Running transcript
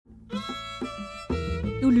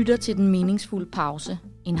Du lytter til Den Meningsfulde Pause,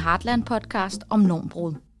 en Heartland-podcast om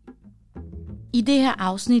normbrud. I det her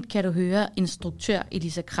afsnit kan du høre instruktør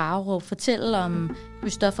Elisa Kragerup fortælle om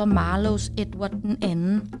Christopher Marlowes Edward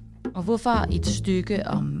II, og hvorfor et stykke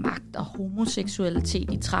om magt og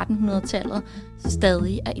homoseksualitet i 1300-tallet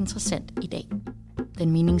stadig er interessant i dag.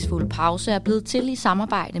 Den Meningsfulde Pause er blevet til i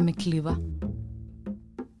samarbejde med Clever.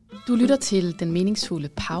 Du lytter til Den Meningsfulde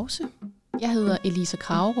Pause. Jeg hedder Elisa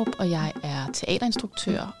Kragerup, og jeg er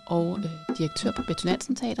teaterinstruktør og direktør på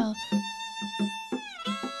Betonansen Teatret.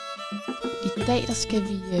 I dag der skal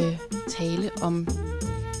vi tale om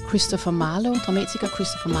Christopher Marlowe, dramatiker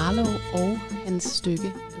Christopher Marlowe og hans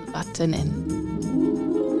stykke Edward II.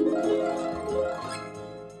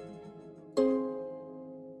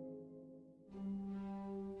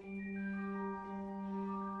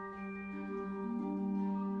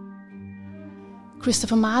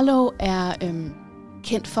 Christopher Marlowe er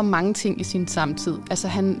kendt for mange ting i sin samtid. Altså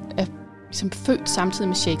han er ligesom født samtidig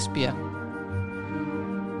med Shakespeare.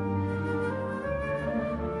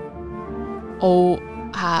 Og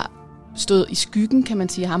har stået i skyggen, kan man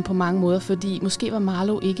sige, ham på mange måder, fordi måske var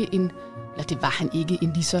Marlowe ikke det var han ikke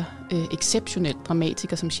en lige så exceptionel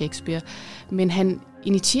dramatiker som Shakespeare, men han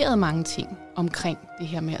initierede mange ting omkring det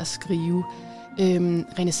her med at skrive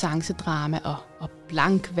renæssancedrama og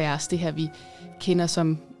blankvers, det her vi kender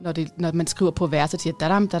som, når man skriver på verser til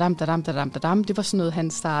dadam, dadam, dadam, dadam, dadam. Det var sådan noget,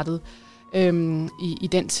 han startede i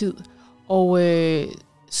den tid. Og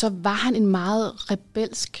så var han en meget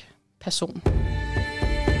rebelsk person.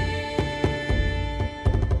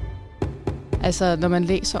 Altså, når man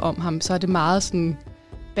læser om ham, så er det meget sådan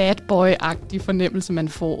bad boy-agtig fornemmelse, man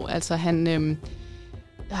får. Altså, han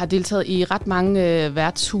har deltaget i ret mange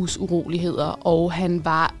værtshusuroligheder, og han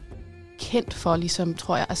var kendt for, ligesom,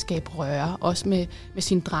 tror jeg, at skabe røre, også med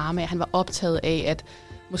sin drama. Han var optaget af, at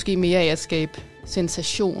måske mere af at skabe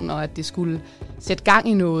sensation, og at det skulle sætte gang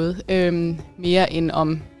i noget, mere end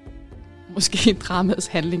om måske dramaets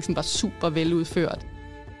handling sådan var super veludført.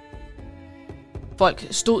 Folk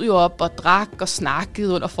stod jo op og drak og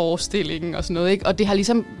snakkede under forestillingen og sådan noget, ikke? Og det har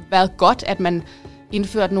ligesom været godt, at man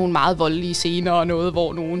indførte nogle meget voldelige scener og noget,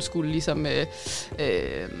 hvor nogen skulle ligesom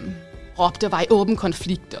råbte og var i åben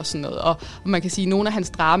konflikt og sådan noget. Og man kan sige, at nogle af hans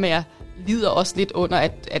dramaer lider også lidt under,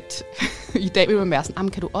 at i dag vil man være sådan,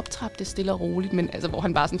 kan du optrappe det stille og roligt? Men altså, hvor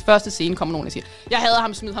han bare sådan, første scene kommer nogen og siger, jeg hader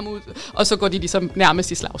ham, smid ham ud, og så går de ligesom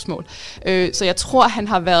nærmest i slagsmål. Så jeg tror, han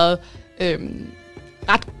har været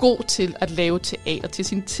ret god til at lave teater til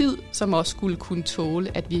sin tid, som også skulle kunne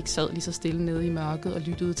tåle, at vi ikke sad lige så stille nede i mørket og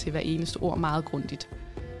lyttede til hver eneste ord meget grundigt.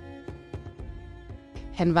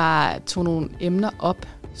 Han tog nogle emner op,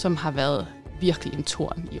 som har været virkelig en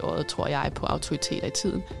torn i øjet, tror jeg, på autoriteter i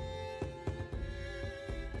tiden.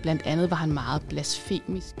 Blandt andet var han meget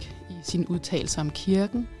blasfemisk i sine udtalelser om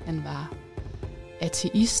kirken. Han var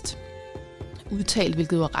ateist, udtalt,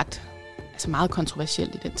 hvilket var meget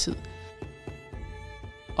kontroversielt i den tid.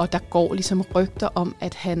 Og der går ligesom rygter om,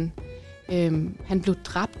 at han blev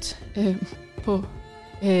dræbt på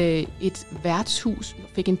et værtshus,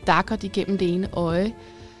 fik en daggert igennem det ene øje,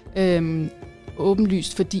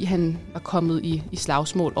 åbenlyst, fordi han var kommet i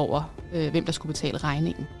slagsmål over, hvem der skulle betale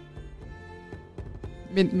regningen.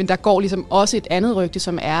 Men der går ligesom også et andet rygte,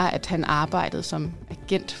 som er, at han arbejdede som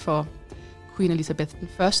agent for Queen Elizabeth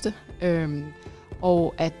I,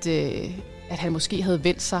 og at han måske havde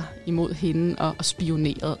vendt sig imod hende og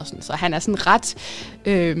spioneret og sådan. Så han er sådan en ret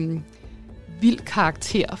vild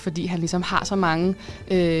karakter, fordi han ligesom har så mange,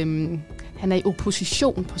 han er i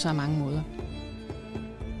opposition på så mange måder.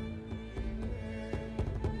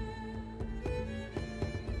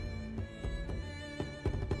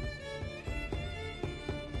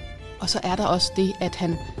 Og så er der også det, at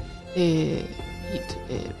han helt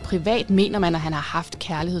privat mener man, at han har haft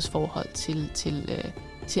kærlighedsforhold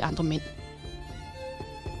til andre mænd.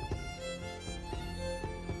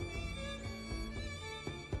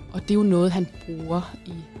 Og det er jo noget, han bruger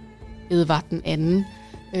i Edward II,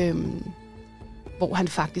 hvor han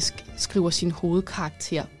faktisk skriver sin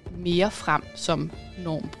hovedkarakter mere frem som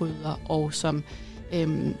normbryder og som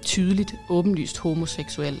tydeligt, åbenlyst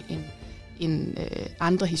homoseksuel, end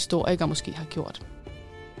andre historikere måske har gjort.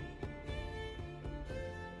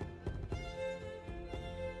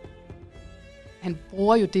 Han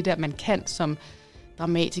bruger jo det der, man kan som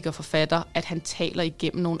dramatiker, forfatter, at han taler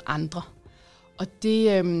igennem nogle andre. Og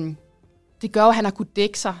det gør jo, at han har kunnet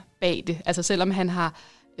dække sig bag det. Altså selvom han har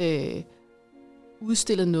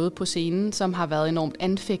udstillet noget på scenen, som har været enormt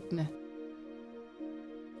anfægtende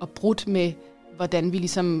og brudt med,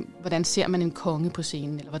 hvordan ser man en konge på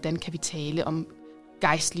scenen, eller hvordan kan vi tale om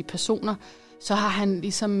gejstlige personer, så har han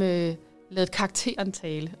ligesom ladet karakteren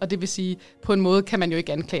tale. Og det vil sige, på en måde kan man jo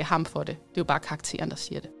ikke anklage ham for det. Det er jo bare karakteren, der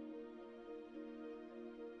siger det.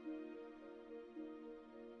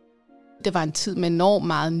 Det var en tid med enormt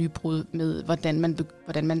meget nybrud med,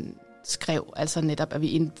 hvordan man skrev. Altså netop, at vi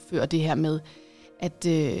indfører det her med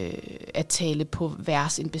at tale på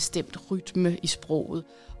vers, en bestemt rytme i sproget.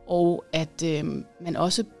 Og at man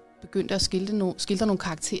også begyndte at skildre nogle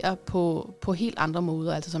karakterer på helt andre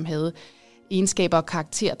måder, altså som havde egenskaber og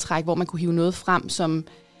karaktertræk, hvor man kunne hive noget frem, som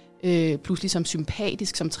pludselig som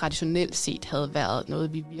sympatisk, som traditionelt set havde været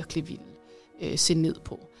noget, vi virkelig ville se ned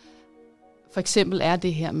på. For eksempel er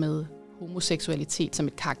det her med homoseksualitet som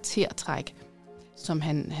et karaktertræk, som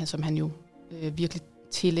han jo virkelig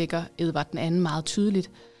tillægger Edvard den anden meget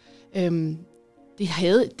tydeligt. Det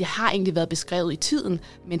har egentlig været beskrevet i tiden,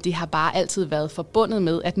 men det har bare altid været forbundet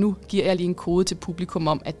med, at nu giver jeg lige en kode til publikum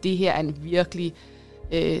om, at det her er en virkelig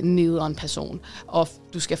nederen person. Og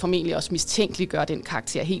du skal formentlig også mistænkeliggøre den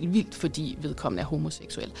karakter helt vildt, fordi vedkommende er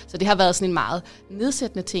homoseksuel. Så det har været sådan en meget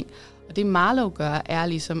nedsættende ting. Og det Marlowe gør, er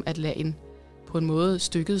ligesom at lade på en måde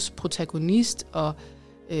stykkets protagonist og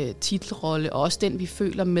titelrolle, og også den, vi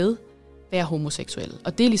føler med, være homoseksuel.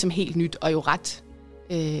 Og det er ligesom helt nyt, og jo ret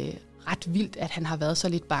vildt, at han har været så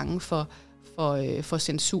lidt bange for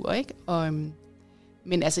censur, ikke?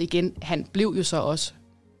 Men altså igen, han blev jo så også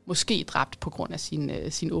måske dræbt på grund af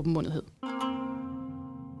sin åbenmundethed.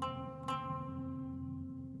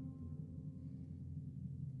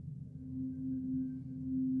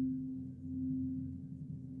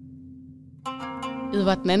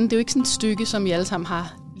 Edvard den anden, det er jo ikke sådan et stykke, som vi alle sammen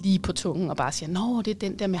har lige på tungen og bare siger, nå, det er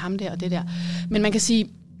den der med ham der og det der. Men man kan sige,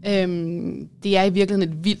 det er i virkeligheden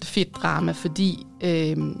et vildt fedt drama, fordi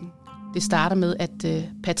det starter med, at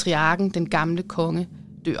patriarken, den gamle konge,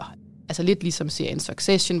 dør. Altså lidt ligesom serien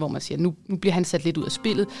Succession, hvor man siger, nu bliver han sat lidt ud af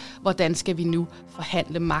spillet. Hvordan skal vi nu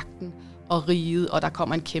forhandle magten og riget, og der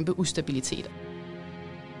kommer en kæmpe ustabilitet.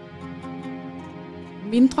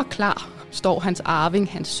 Mindre klar står hans arving,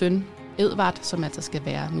 hans søn, Edvard, som altså skal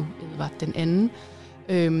være nu Edvard den anden.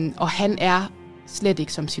 Og han er slet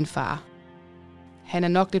ikke som sin far. Han er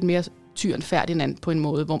nok lidt mere tyren Ferdinand på en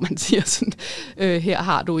måde, hvor man siger sådan, her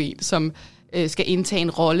har du en, som skal indtage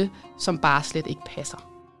en rolle, som bare slet ikke passer.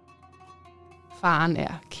 Faren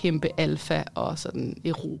er kæmpe alfa og sådan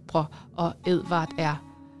erobrer, og Edvard er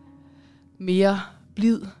mere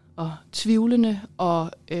blid og tvivlende,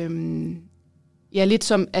 og lidt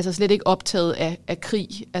som, altså slet ikke optaget af krig,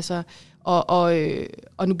 altså,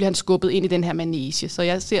 og nu bliver han skubbet ind i den her manege, så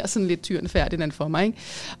jeg ser sådan lidt tyren Ferdinand for mig, ikke?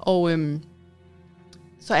 Og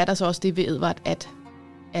så er der så også det ved Edvard,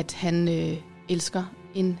 at han elsker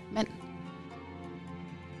en mand.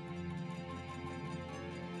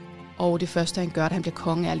 Og det første, han gør, da han bliver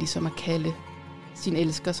konge, er ligesom at kalde sin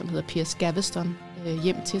elsker, som hedder Piers Gaveston,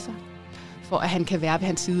 hjem til sig, for at han kan være ved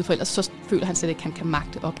hans side, for ellers så føler han slet ikke, at han kan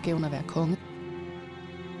magte opgaven at være konge.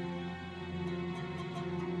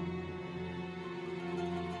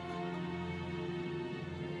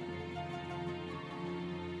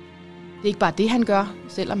 Det er ikke bare det, han gør,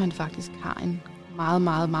 selvom han faktisk har en meget,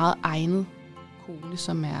 meget, meget egnet kone,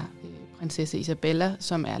 som er prinsesse Isabella,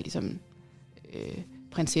 som er ligesom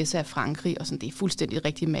prinsesse af Frankrig, og sådan, det er fuldstændig et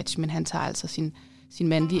rigtigt match, men han tager altså sin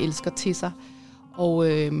mandlige elsker til sig, og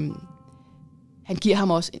han giver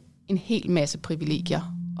ham også en hel masse privilegier,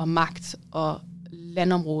 og magt, og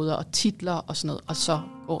landområder, og titler, og sådan noget, og så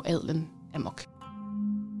går adelen amok.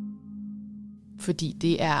 Fordi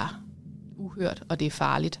det er uhørt, og det er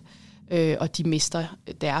farligt, og de mister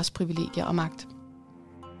deres privilegier og magt.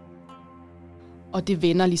 Og det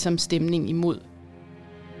vender ligesom stemningen imod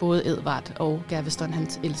både Edvard og Gaveston,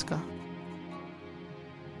 hans elsker.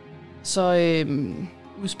 Så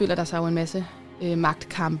udspiller der sig jo en masse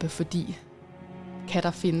magtkampe, fordi kan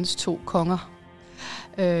der findes to konger?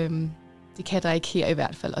 Det kan der ikke her i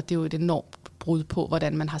hvert fald, og det er jo et enormt brud på,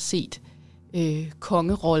 hvordan man har set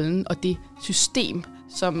kongerollen og det system,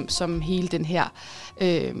 som hele den her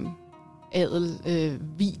adel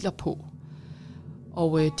hviler på.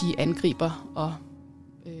 Og de angriber og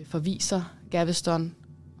forviser Gaveston,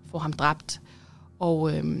 får ham dræbt,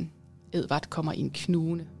 og Edvard kommer i en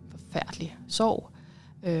knugende, forfærdelig sorg,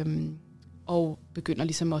 og begynder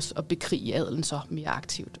ligesom også at bekrige adelen så mere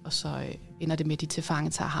aktivt, og så ender det med, at de til fange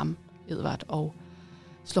tager ham, Edvard, og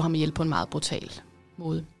slår ham ihjel på en meget brutal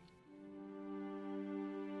måde.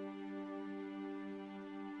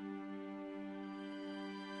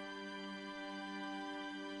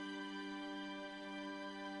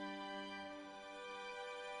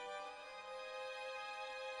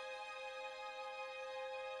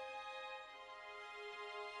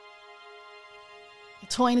 Jeg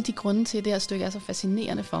tror, en af de grunde til, at det her stykke er så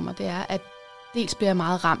fascinerende for mig, det er, at dels bliver jeg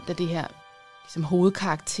meget ramt af det her, ligesom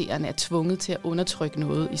hovedkarakteren er tvunget til at undertrykke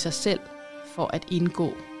noget i sig selv, for at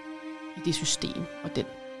indgå i det system og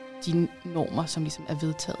de normer, som ligesom er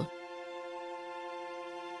vedtaget.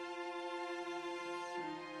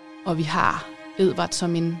 Og vi har Edvard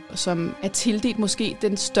som er tildelt måske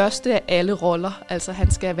den største af alle roller. Altså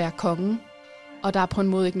han skal være kongen, og der er på en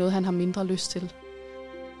måde ikke noget, han har mindre lyst til.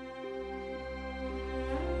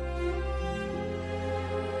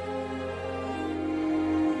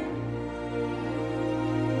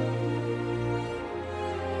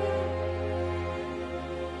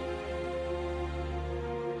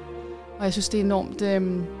 Og jeg synes, det er enormt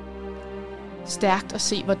stærkt at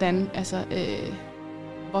se, hvordan,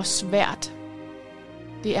 hvor svært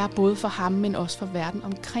det er både for ham, men også for verden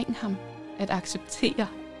omkring ham, at acceptere,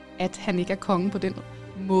 at han ikke er kongen på den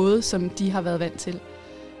måde, som de har været vant til.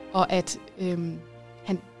 Og at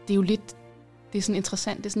det er jo lidt, det er sådan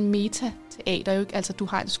interessant, det er sådan meta-teater, jo ikke? Altså, du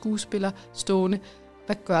har en skuespiller stående.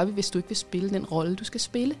 Hvad gør vi, hvis du ikke vil spille den rolle, du skal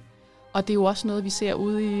spille? Og det er jo også noget, vi ser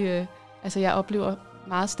ude i, jeg oplever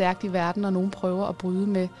meget stærkt i verden, når nogen prøver at bryde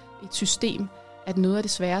med et system, at noget af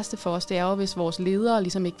det sværeste for os, det er jo, hvis vores ledere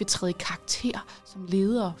ligesom ikke vil træde i karakter som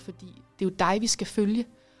ledere, fordi det er jo dig, vi skal følge.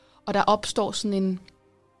 Og der opstår sådan en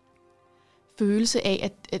følelse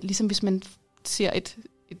af, at ligesom hvis man ser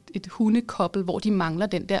et hundekoppel, hvor de mangler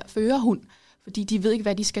den der førerhund, fordi de ved ikke,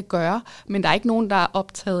 hvad de skal gøre, men der er ikke nogen, der er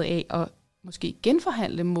optaget af at måske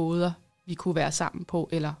genforhandle måder, vi kunne være sammen på,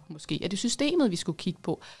 eller måske er det systemet, vi skulle kigge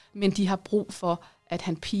på, men de har brug for, at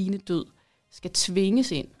han pinedød skal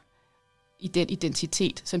tvinges ind i den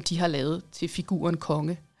identitet, som de har lavet til figuren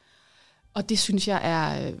konge. Og det synes jeg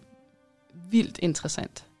er vildt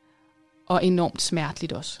interessant, og enormt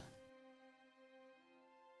smerteligt også.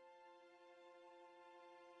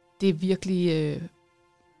 Det er virkelig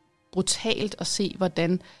brutalt at se,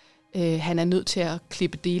 hvordan han er nødt til at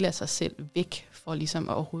klippe dele af sig selv væk, for ligesom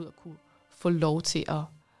overhovedet at kunne få lov til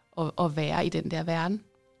at være i den der verden.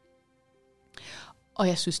 Og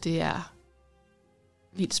jeg synes, det er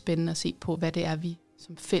vildt spændende at se på, hvad det er, vi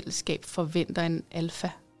som fællesskab forventer en alfa.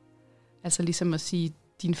 Altså ligesom at sige,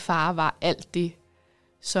 din far var alt det,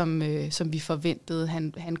 som vi forventede.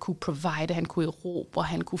 Han kunne provide, han kunne erobre,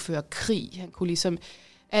 han kunne føre krig, han kunne ligesom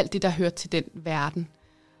alt det, der hørte til den verden.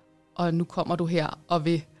 Og nu kommer du her og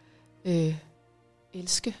vil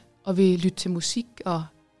elske, og vil lytte til musik, og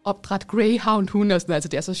opdræt greyhound-hunde og sådan. Altså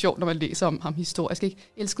det er så sjovt, når man læser om ham historisk.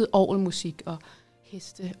 Ikke? Elskede orgelmusik og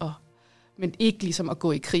heste, men ikke ligesom at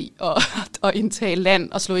gå i krig og indtage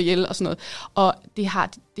land og slå ihjel og sådan noget. Og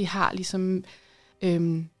det har ligesom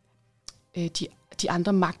de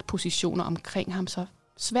andre magtpositioner omkring ham så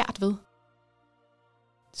svært ved.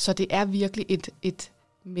 Så det er virkelig et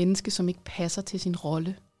menneske, som ikke passer til sin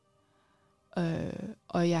rolle.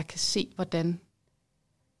 Og jeg kan se, hvordan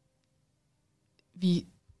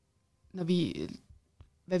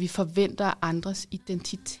hvad vi forventer af andres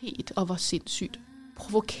identitet, og hvor sindssygt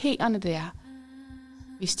provokerende det er,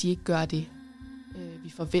 hvis de ikke gør det, vi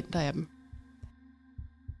forventer af dem.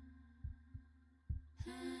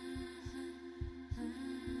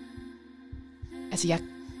 Altså jeg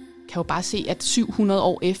kan jo bare se, at 700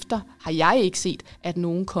 år efter har jeg ikke set, at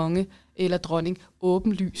nogen konge eller dronning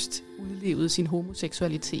åbenlyst udlevede sin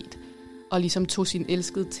homoseksualitet, og ligesom tog sin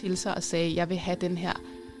elskede til sig og sagde, jeg vil have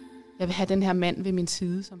den her mand ved min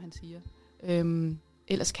side, som han siger.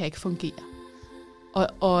 Ellers kan jeg ikke fungere.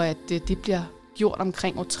 Og at det bliver gjort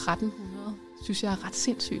omkring år 1300, synes jeg er ret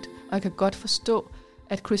sindssygt. Og jeg kan godt forstå,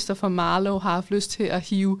 at Christopher Marlowe har haft lyst til at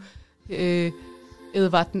hive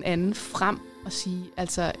Edvard den anden frem og sige,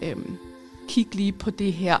 altså kig lige på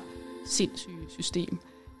det her sindssyge system.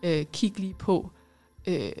 Kig lige på,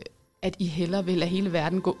 at I hellere vil lade hele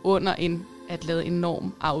verden gå under, end at lade en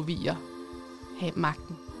norm afviger have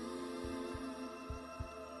magten.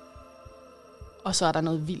 Og så er der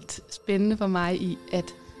noget vildt spændende for mig i,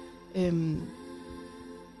 at en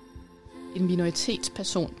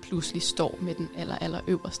minoritetsperson pludselig står med den aller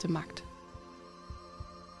øverste magt.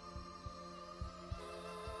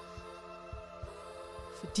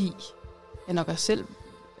 Fordi jeg nok også selv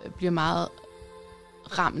bliver meget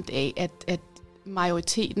ramt af, at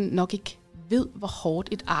majoriteten nok ikke ved, hvor hårdt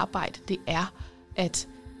et arbejde det er at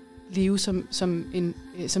leve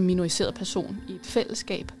som minoriseret person i et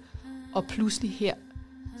fællesskab. Og pludselig her,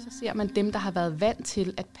 så ser man dem, der har været vant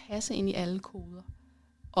til at passe ind i alle koder,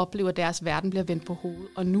 oplever, at deres verden bliver vendt på hovedet.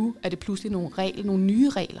 Og nu er det pludselig nogle nye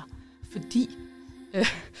regler, fordi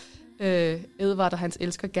Edvard og hans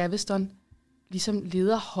elsker Gaveston ligesom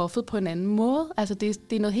leder hoffet på en anden måde. Altså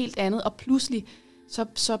det er noget helt andet, og pludselig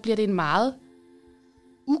så bliver det en meget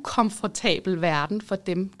ukomfortabel verden for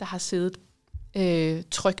dem, der har siddet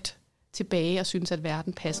trygt tilbage og synes, at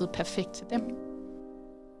verden passede perfekt til dem.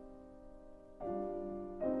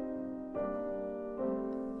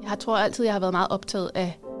 Jeg tror altid, jeg har været meget optaget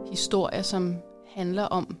af historier, som handler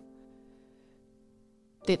om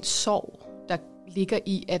den sorg, der ligger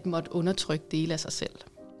i at måtte undertrykke dele af sig selv.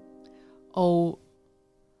 Og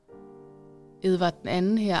Edvard den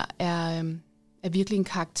anden her er virkelig en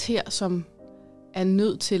karakter, som er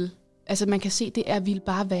nødt til, altså man kan se, det ville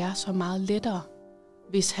bare være så meget lettere,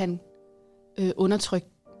 hvis han undertrykte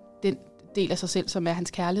den del af sig selv, som er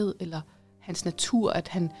hans kærlighed eller hans natur, at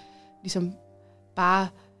han ligesom bare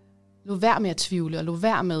lå være med at tvivle, og lå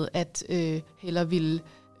være med at hellere ville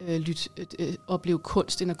opleve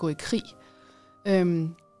kunst, end at gå i krig.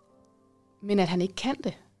 Men at han ikke kan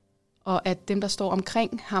det. Og at dem, der står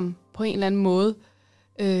omkring ham, på en eller anden måde,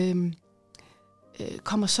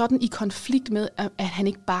 kommer sådan i konflikt med, at han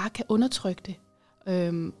ikke bare kan undertrykke det.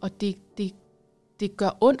 Og det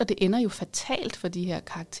gør ondt, og det ender jo fatalt for de her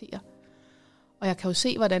karakterer. Og jeg kan jo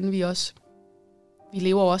se, hvordan vi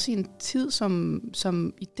lever også i en tid,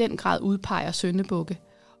 som i den grad udpeger syndebukke,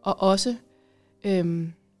 og også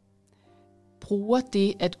bruger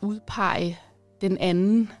det at udpege den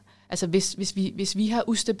anden. Altså hvis vi har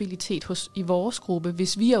ustabilitet i vores gruppe,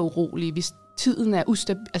 hvis vi er urolige, hvis tiden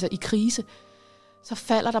er i krise, så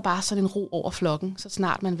falder der bare sådan en ro over flokken, så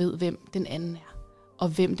snart man ved, hvem den anden er, og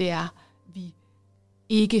hvem det er, vi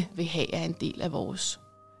ikke vil have er en del af vores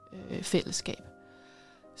fællesskab.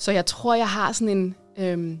 Så jeg tror, jeg har sådan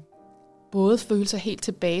en både følelse helt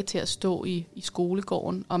tilbage til at stå i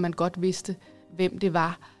skolegården, og man godt vidste, hvem det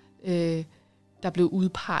var, der blev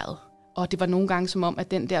udpeget. Og det var nogle gange som om,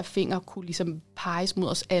 at den der finger kunne ligesom peges mod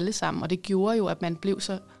os alle sammen. Og det gjorde jo, at man blev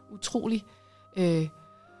så utrolig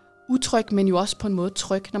utryg, men jo også på en måde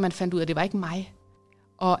tryg, når man fandt ud af, at det var ikke mig.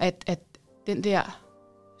 Og at den der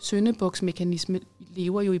syndebuksmekanisme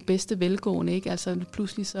lever jo i bedste velgående, ikke? Altså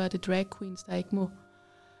pludselig så er det drag queens, der ikke må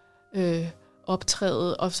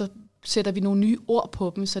optræde, og så sætter vi nogle nye ord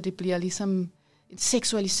på dem, så det bliver ligesom en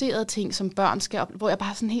seksualiseret ting, som børn skal hvor jeg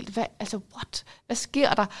bare sådan helt, hvad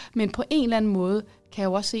sker der? Men på en eller anden måde kan jeg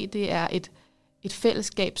jo også se, at det er et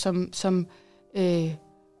fællesskab, som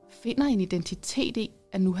finder en identitet i,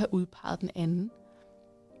 at nu have udpeget den anden,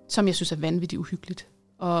 som jeg synes er vanvittigt uhyggeligt.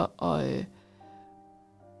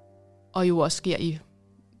 Og jo også sker i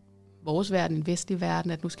vores verden, en vestlig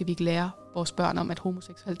verden, at nu skal vi ikke lære vores børn om, at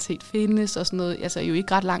homoseksualitet findes og sådan noget. Altså er jo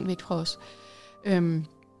ikke ret langt væk fra os.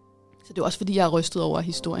 Så det er også fordi, jeg er rystet over, at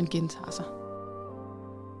historien gentager sig.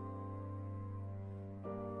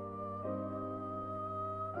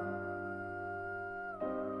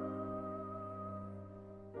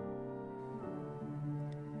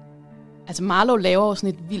 Altså Marlowe laver jo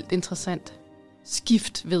sådan et vildt interessant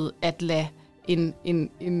skift ved at lade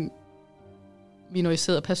en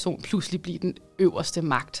minoriseret person pludselig blive den øverste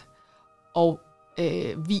magt. Og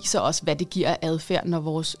viser os, hvad det giver af adfærd, når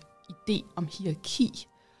vores idé om hierarki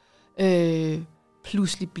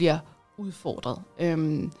pludselig bliver udfordret.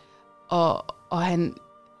 Og han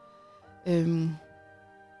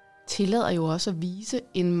tillader jo også at vise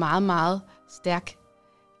en meget, meget stærk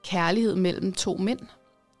kærlighed mellem to mænd,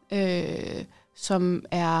 som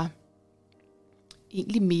er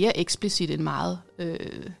egentlig mere eksplicit end meget,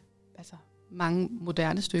 mange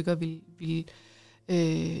moderne stykker vil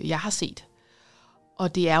jeg har set.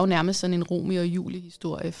 Og det er jo nærmest sådan en Romeo og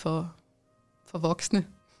Julie-historie for voksne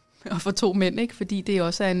og for to mænd, ikke? Fordi det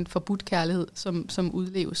også er en forbudt kærlighed, som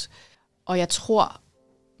udleves. Og jeg tror,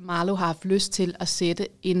 Marlowe har haft lyst til at sætte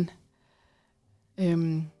en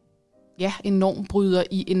normbryder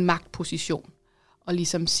i en magtposition. Og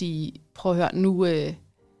ligesom sige, prøv at høre,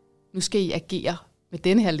 nu skal I agere med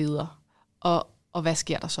den her leder. Og hvad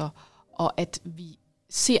sker der så? Og at vi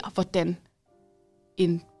ser, hvordan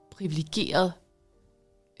en privilegeret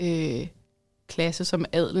klasse som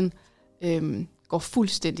adelen går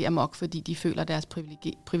fuldstændig amok, fordi de føler, at deres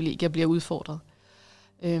privilegier bliver udfordret.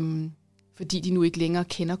 Fordi de nu ikke længere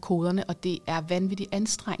kender koderne, og det er vanvittigt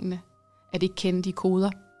anstrengende at ikke kende de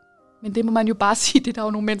koder. Men det må man jo bare sige, det er der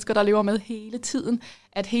jo nogle mennesker, der lever med hele tiden,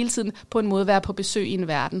 at hele tiden på en måde være på besøg i en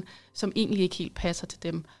verden, som egentlig ikke helt passer til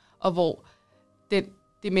dem, og hvor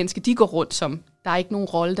det menneske, de går rundt som, der er ikke nogen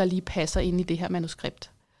rolle, der lige passer ind i det her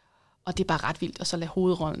manuskript. Og det er bare ret vildt at så lade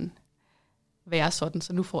hovedrollen være sådan,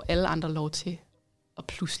 så nu får alle andre lov til at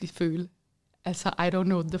pludselig føle, altså, I don't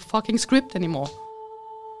know the fucking script anymore.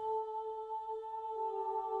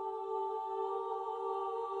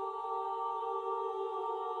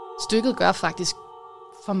 Stykket gør faktisk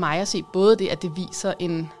for mig at se både det, at det viser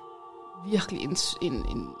en virkelig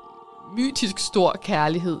en mytisk stor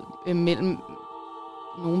kærlighed mellem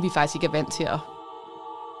nogen, vi faktisk ikke er vant til at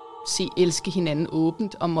elske hinanden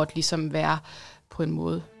åbent, og måtte ligesom være på en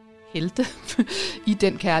måde helte i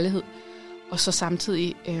den kærlighed. Og så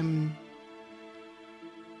samtidig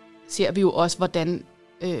ser vi jo også, hvordan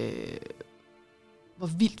hvor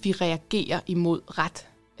vildt vi reagerer imod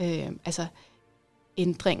altså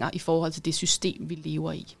ændringer i forhold til det system, vi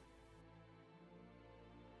lever i.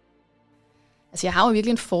 Altså jeg har jo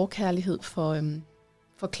virkelig en forkærlighed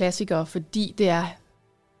for klassikere, fordi det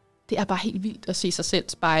er bare helt vildt at se sig selv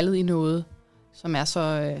spejlet i noget, som er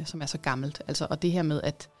så gammelt. Altså, og det her med,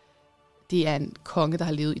 at det er en konge, der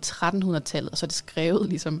har levet i 1300-tallet, og så er det skrevet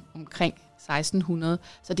ligesom omkring 1600.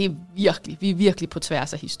 Så det er vi er virkelig på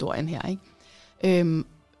tværs af historien her, ikke?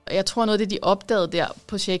 Jeg tror, noget af det, de opdagede der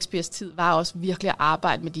på Shakespeares tid, var også virkelig at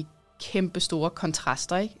arbejde med de kæmpe store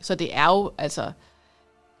kontraster, ikke? Så det er jo altså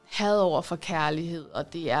had over for kærlighed,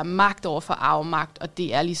 og det er magt over for afmagt, og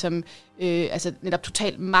det er ligesom altså netop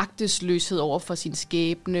total magtesløshed over for sin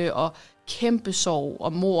skæbne, og kæmpe sorg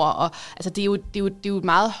og mor. Og, altså det er jo et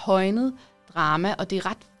meget højnet drama, og det er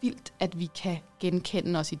ret vildt, at vi kan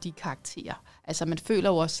genkende os i de karakterer. Altså man føler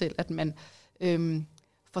jo også selv, at man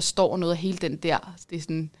forstår noget af hele den der, det er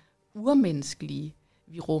sådan urmenneskelige,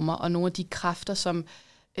 vi rummer, og nogle af de kræfter, som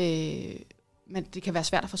det kan være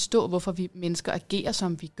svært at forstå, hvorfor vi mennesker agerer,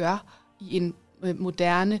 som vi gør i en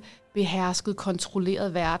moderne, behersket,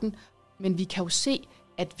 kontrolleret verden. Men vi kan jo se,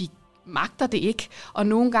 at vi magter det ikke. Og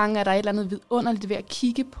nogle gange er der et eller andet vidunderligt ved at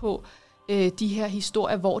kigge på de her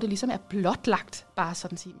historier, hvor det ligesom er blotlagt. Bare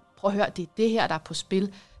sådan at sige, prøv at høre, det er det her, der er på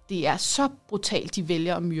spil. Det er så brutalt, de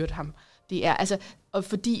vælger at myrde ham. Det er altså, og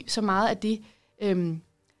fordi så meget af det,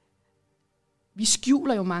 vi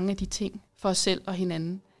skjuler jo mange af de ting for os selv og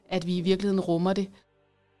hinanden, at vi i virkeligheden rummer det.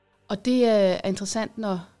 Og det er interessant,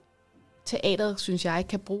 når teateret, synes jeg,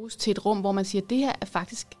 kan bruges til et rum, hvor man siger, at det her er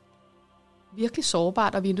faktisk virkelig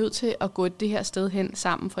sårbart, og vi er nødt til at gå det her sted hen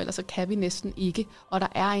sammen, for ellers så kan vi næsten ikke. Og der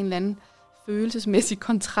er en eller anden følelsesmæssig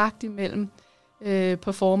kontrakt imellem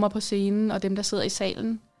performer på scenen og dem, der sidder i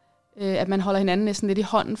salen. At man holder hinanden næsten lidt i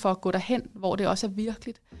hånden for at gå derhen, hvor det også er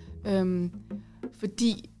virkeligt.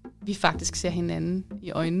 Fordi vi faktisk ser hinanden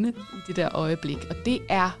i øjnene i det der øjeblik. Og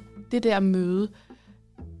det der møde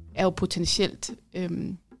er jo potentielt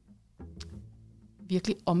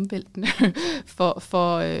virkelig omvæltende for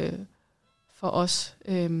os,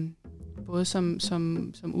 både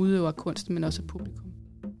som udøver af kunst, men også publikum.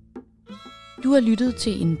 Du har lyttet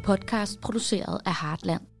til en podcast produceret af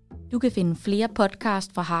Heartland. Du kan finde flere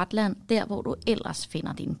podcasts fra Heartland, der hvor du ellers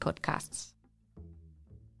finder dine podcasts.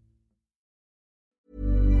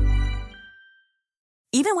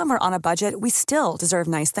 Even when we're on a budget, we still deserve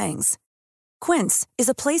nice things. Quince is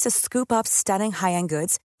a place to scoop up stunning high-end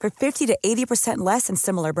goods for 50 to 80% less than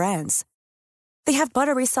similar brands. They have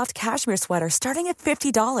buttery soft cashmere sweaters starting at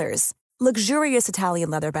 $50, luxurious Italian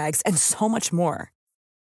leather bags, and so much more.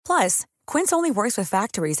 Plus, Quince only works with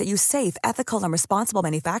factories that use safe, ethical, and responsible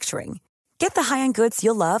manufacturing. Get the high-end goods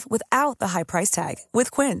you'll love without the high price tag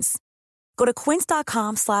with Quince. Go to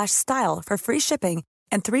quince.com/style for free shipping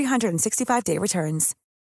and 365-day returns.